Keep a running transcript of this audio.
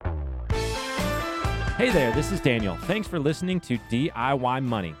Hey there, this is Daniel. Thanks for listening to DIY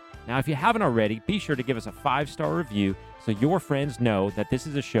Money. Now, if you haven't already, be sure to give us a 5-star review so your friends know that this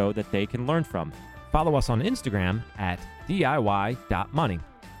is a show that they can learn from. Follow us on Instagram at DIY.money.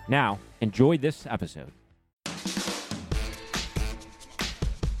 Now, enjoy this episode.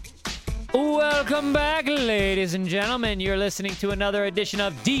 Welcome back, ladies and gentlemen. You're listening to another edition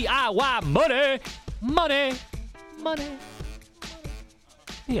of DIY Money. Money.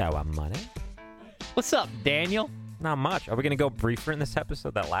 DIY Money. What's up, Daniel? Not much. Are we going to go briefer in this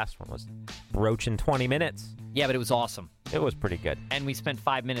episode? That last one was broaching 20 minutes. Yeah, but it was awesome. It was pretty good. And we spent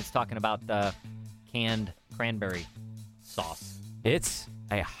 5 minutes talking about the canned cranberry sauce. It's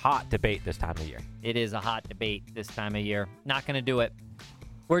a hot debate this time of year. It is a hot debate this time of year. Not going to do it.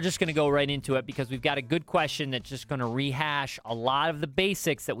 We're just going to go right into it because we've got a good question that's just going to rehash a lot of the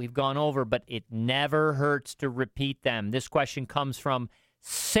basics that we've gone over, but it never hurts to repeat them. This question comes from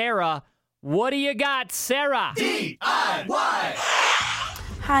Sarah. What do you got, Sarah? DIY!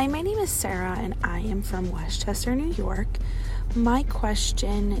 Hi, my name is Sarah, and I am from Westchester, New York. My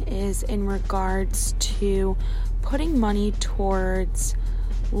question is in regards to putting money towards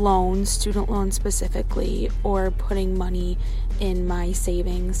loans, student loans specifically, or putting money in my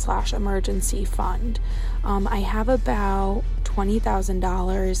savings/emergency fund. I have about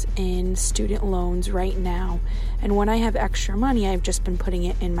 $20,000 in student loans right now, and when I have extra money, I've just been putting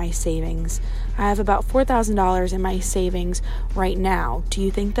it in my savings. I have about $4,000 in my savings right now. Do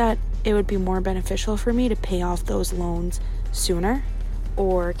you think that it would be more beneficial for me to pay off those loans sooner,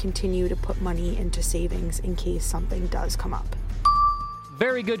 or continue to put money into savings in case something does come up?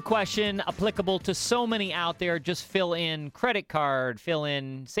 Very good question, applicable to so many out there. Just fill in credit card, fill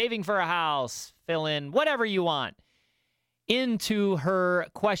in saving for a house, fill in whatever you want into her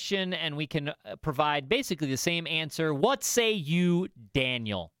question, and we can provide basically the same answer. What say you,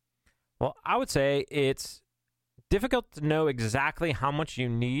 Daniel? Well, I would say it's difficult to know exactly how much you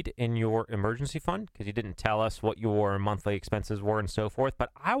need in your emergency fund because you didn't tell us what your monthly expenses were and so forth.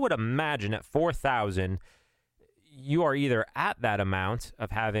 But I would imagine at $4,000, you are either at that amount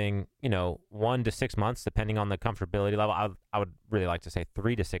of having, 1 to 6 months, depending on the comfortability level. I would really like to say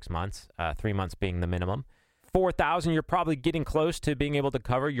 3 to 6 months, 3 months being the minimum. $4,000, you're probably getting close to being able to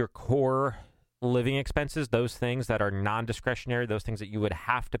cover your core living expenses, those things that are non-discretionary, those things that you would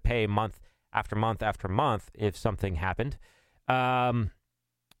have to pay month after month after month if something happened.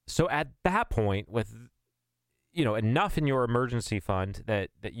 So at that point, with enough in your emergency fund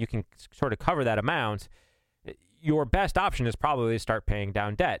that you can sort of cover that amount, your best option is probably to start paying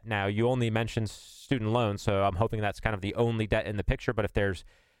down debt. Now, you only mentioned student loans, so I'm hoping that's kind of the only debt in the picture. But if there's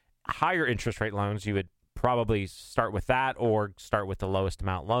higher interest rate loans, you would probably start with that or start with the lowest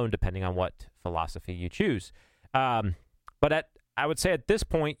amount loan, depending on what philosophy you choose. But I would say at this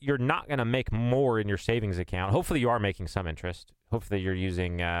point, you're not going to make more in your savings account. Hopefully, you are making some interest. Hopefully, you're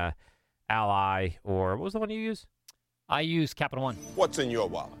using Ally, or what was the one you use? I use Capital One. What's in your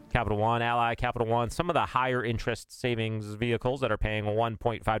wallet? Capital One, Ally, Capital One, some of the higher interest savings vehicles that are paying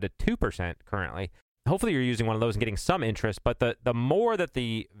 1.5 to 2% currently. Hopefully you're using one of those and getting some interest, but the more that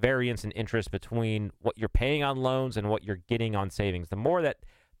the variance in interest between what you're paying on loans and what you're getting on savings, the more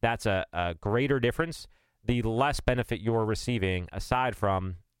that's a greater difference, the less benefit you're receiving aside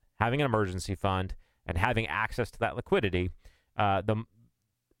from having an emergency fund and having access to that liquidity.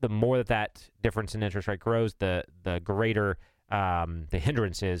 The more that difference in interest rate grows, the greater the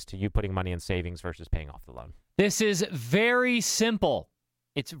hindrance is to you putting money in savings versus paying off the loan. This is very simple.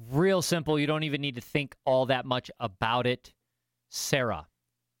 It's real simple. You don't even need to think all that much about it. Sarah,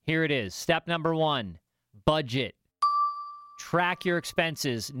 here it is. Step number 1, budget. Track your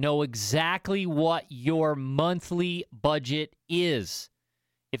expenses. Know exactly what your monthly budget is.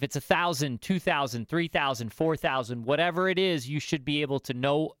 If it's $1,000, $2,000, $3,000, $4,000, whatever it is, you should be able to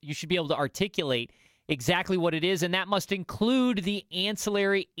know, you should be able to articulate exactly what it is, and that must include the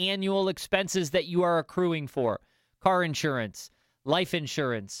ancillary annual expenses that you are accruing for. Car insurance, life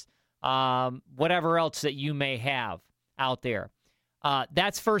insurance, whatever else that you may have out there.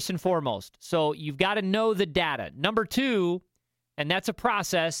 That's first and foremost. So you've got to know the data. Number 2, and that's a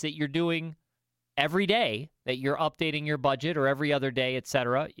process that you're doing every day, that you're updating your budget, or every other day,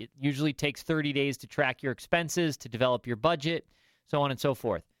 etc. It usually takes 30 days to track your expenses, to develop your budget, so on and so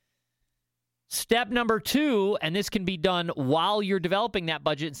forth. Step number 2, and this can be done while you're developing that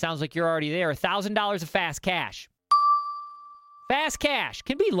budget. It sounds like you're already there. $1,000 of fast cash. Fast cash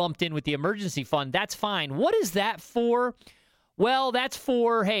can be lumped in with the emergency fund. That's fine. What is that for? Well, that's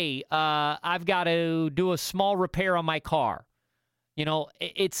for, hey, I've got to do a small repair on my car.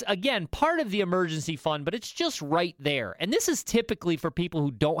 It's, again, part of the emergency fund, but it's just right there. And this is typically for people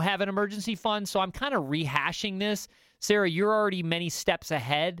who don't have an emergency fund, so I'm kind of rehashing this. Sarah, you're already many steps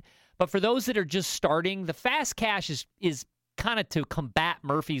ahead. But for those that are just starting, the fast cash is kind of to combat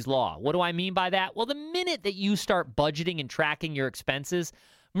Murphy's Law. What do I mean by that? Well, the minute that you start budgeting and tracking your expenses,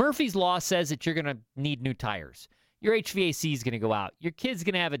 Murphy's Law says that you're going to need new tires. Your HVAC is going to go out. Your kid's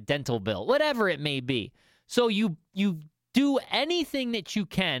going to have a dental bill, whatever it may be. So you do anything that you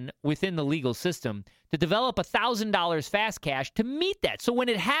can within the legal system to develop $1,000 fast cash to meet that. So when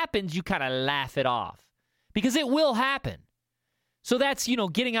it happens, you kind of laugh it off because it will happen. So that's,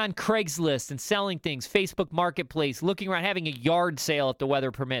 getting on Craigslist and selling things, Facebook Marketplace, looking around, having a yard sale if the weather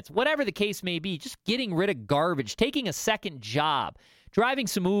permits, whatever the case may be, just getting rid of garbage, taking a second job, driving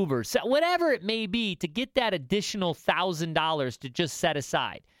some Uber, whatever it may be to get that additional $1,000 to just set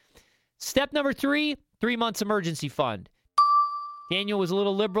aside. Step number 3, 3 months emergency fund. Daniel was a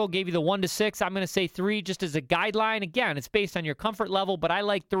little liberal, gave you the 1 to 6. I'm going to say 3 just as a guideline. Again, it's based on your comfort level, but I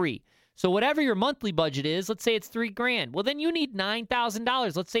like 3. So whatever your monthly budget is, let's say it's $3,000. Well, then you need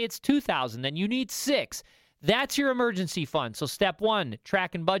 $9,000. Let's say it's $2,000. Then you need 6. That's your emergency fund. So step 1,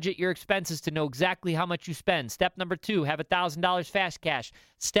 track and budget your expenses to know exactly how much you spend. Step number 2, have $1,000 fast cash.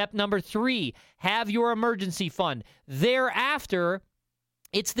 Step number 3, have your emergency fund. Thereafter,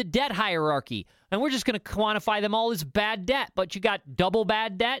 it's the debt hierarchy. And we're just going to quantify them all as bad debt. But you got double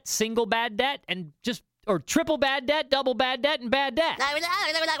bad debt, single bad debt, and or triple bad debt, double bad debt, and bad debt.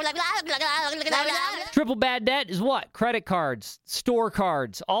 Triple bad debt is what? Credit cards, store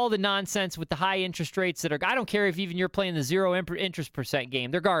cards, all the nonsense with the high interest rates that are, I don't care if even you're playing the 0 interest percent game.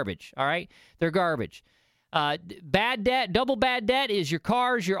 They're garbage, all right? They're garbage. Bad debt, double bad debt is your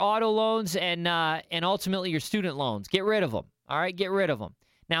cars, your auto loans, and ultimately your student loans. Get rid of them, all right? Get rid of them.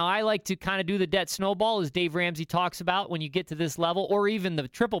 Now, I like to kind of do the debt snowball, as Dave Ramsey talks about, when you get to this level, or even the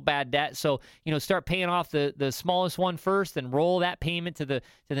triple bad debt. So, start paying off the smallest one first, then roll that payment to the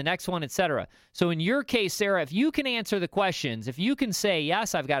next one, etc. So in your case, Sarah, if you can answer the questions, if you can say,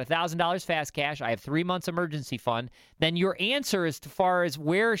 yes, I've got $1,000 fast cash, I have 3 months emergency fund, then your answer as far as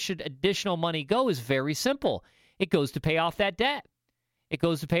where should additional money go is very simple. It goes to pay off that debt. It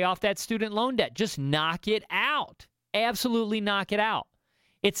goes to pay off that student loan debt. Just knock it out. Absolutely knock it out.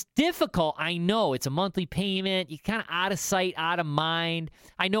 It's difficult. I know it's a monthly payment. You kind of out of sight, out of mind.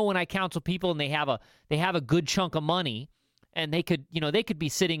 I know when I counsel people and they have a good chunk of money, and they could be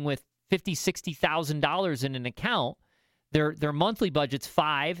sitting with $50,000-$60,000 in an account. Their monthly budget's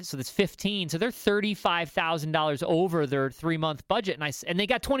 $5,000, so that's $15,000. So they're $35,000 over their 3-month budget, and they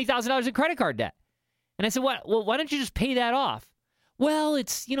got $20,000 in credit card debt. And I said, "What? Well, why don't you just pay that off?" Well,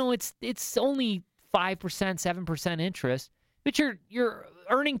 it's only 5%, 7% interest, but you're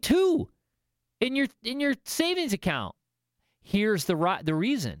earning 2 in your savings account. Here's the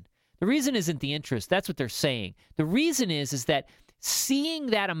reason. The reason isn't the interest. That's what they're saying. The reason is that seeing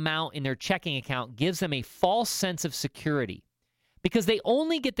that amount in their checking account gives them a false sense of security, because they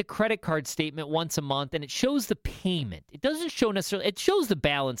only get the credit card statement once a month, and it shows the payment. It doesn't show necessarily. It shows the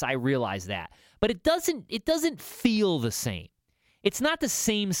balance. I realize that, but it doesn't feel the same. It's not the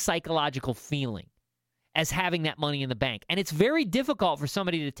same psychological feeling as having that money in the bank. And it's very difficult for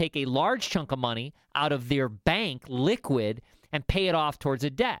somebody to take a large chunk of money out of their bank, liquid, and pay it off towards a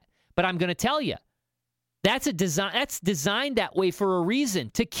debt. But I'm going to tell you, that's designed that way for a reason,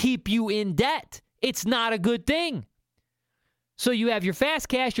 to keep you in debt. It's not a good thing. So you have your fast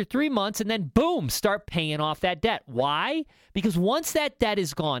cash, your 3 months, and then boom, start paying off that debt. Why? Because once that debt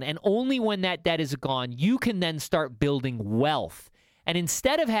is gone, and only when that debt is gone, you can then start building wealth. And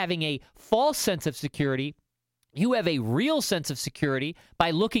instead of having a false sense of security, you have a real sense of security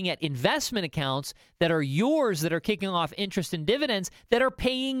by looking at investment accounts that are yours, that are kicking off interest and dividends, that are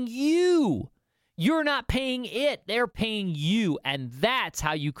paying you. You're not paying it. They're paying you. And that's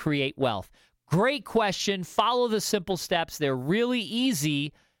how you create wealth. Great question. Follow the simple steps. They're really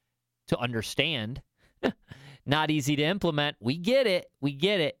easy to understand. Not easy to implement. We get it. We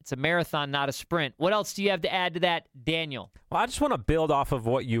get it. It's a marathon, not a sprint. What else do you have to add to that, Daniel? Well, I just want to build off of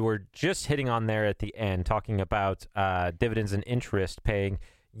what you were just hitting on there at the end, talking about dividends and interest paying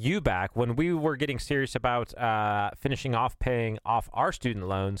you back. When we were getting serious about finishing off paying off our student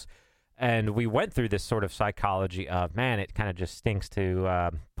loans, and we went through this sort of psychology of, man, it kind of just stinks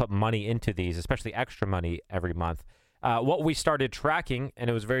to put money into these, especially extra money every month. What we started tracking, and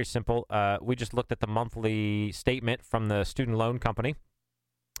it was very simple, we just looked at the monthly statement from the student loan company,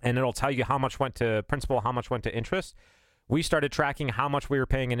 and it'll tell you how much went to principal, how much went to interest. we started tracking how much we were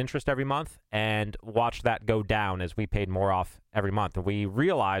paying in interest every month and watched that go down as we paid more off every month. And we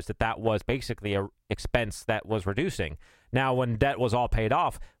realized that that was basically an expense that was reducing. Now, when debt was all paid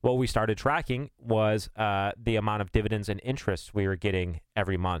off, what we started tracking was the amount of dividends and interest we were getting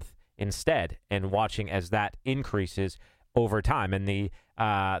every month instead, and watching as that increases over time. And the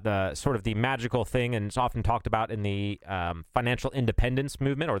sort of the magical thing, and it's often talked about in the financial independence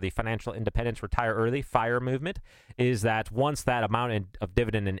movement, or the financial independence retire early, FIRE movement, is that once that amount of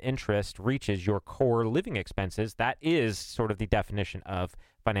dividend and interest reaches your core living expenses, that is sort of the definition of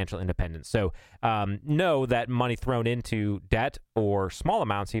financial independence. So know that money thrown into debt, or small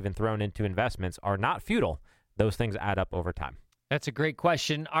amounts even thrown into investments, are not futile. Those things add up over time. That's a great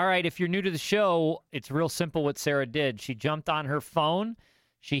question. All right, if you're new to the show, it's real simple what Sarah did. She jumped on her phone.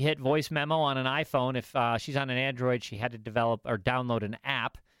 She hit voice memo on an iPhone. If she's on an Android, she had to develop or download an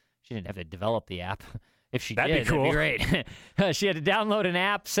app. She didn't have to develop the app. If she that'd did, be cool. That'd be great. She had to download an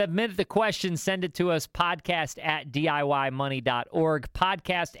app, submit the question, send it to us, podcast@DIYmoney.org,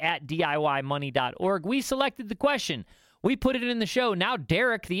 podcast@DIYmoney.org. We selected the question. We put it in the show. Now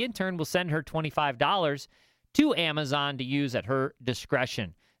Derek, the intern, will send her $25 to Amazon to use at her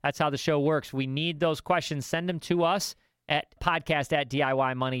discretion. That's how the show works. We need those questions. Send them to us at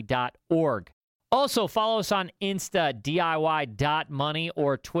podcast@DIYmoney.org. Also, follow us on Insta, DIY.money,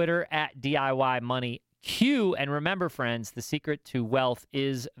 or Twitter @DIYmoneyQ. And remember, friends, the secret to wealth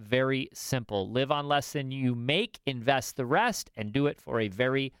is very simple. Live on less than you make, invest the rest, and do it for a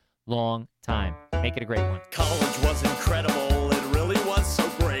very long time. Make it a great one. College was incredible. It really was so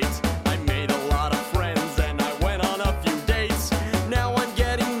great. I made a lot of friends and I went on a few dates. Now I'm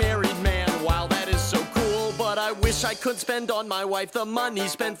getting married, man. Wow, that is so cool. But I wish I could spend on my wife the money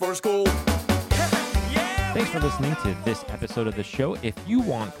spent for school. Thanks for listening to this episode of the show. If you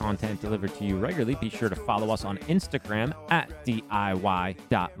want content delivered to you regularly, be sure to follow us on Instagram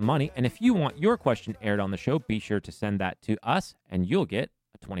 @DIY.money. And if you want your question aired on the show, be sure to send that to us, and you'll get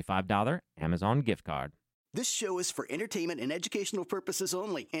a $25 Amazon gift card. This show is for entertainment and educational purposes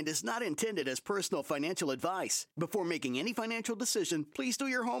only and is not intended as personal financial advice. Before making any financial decision, please do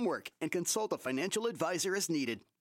your homework and consult a financial advisor as needed.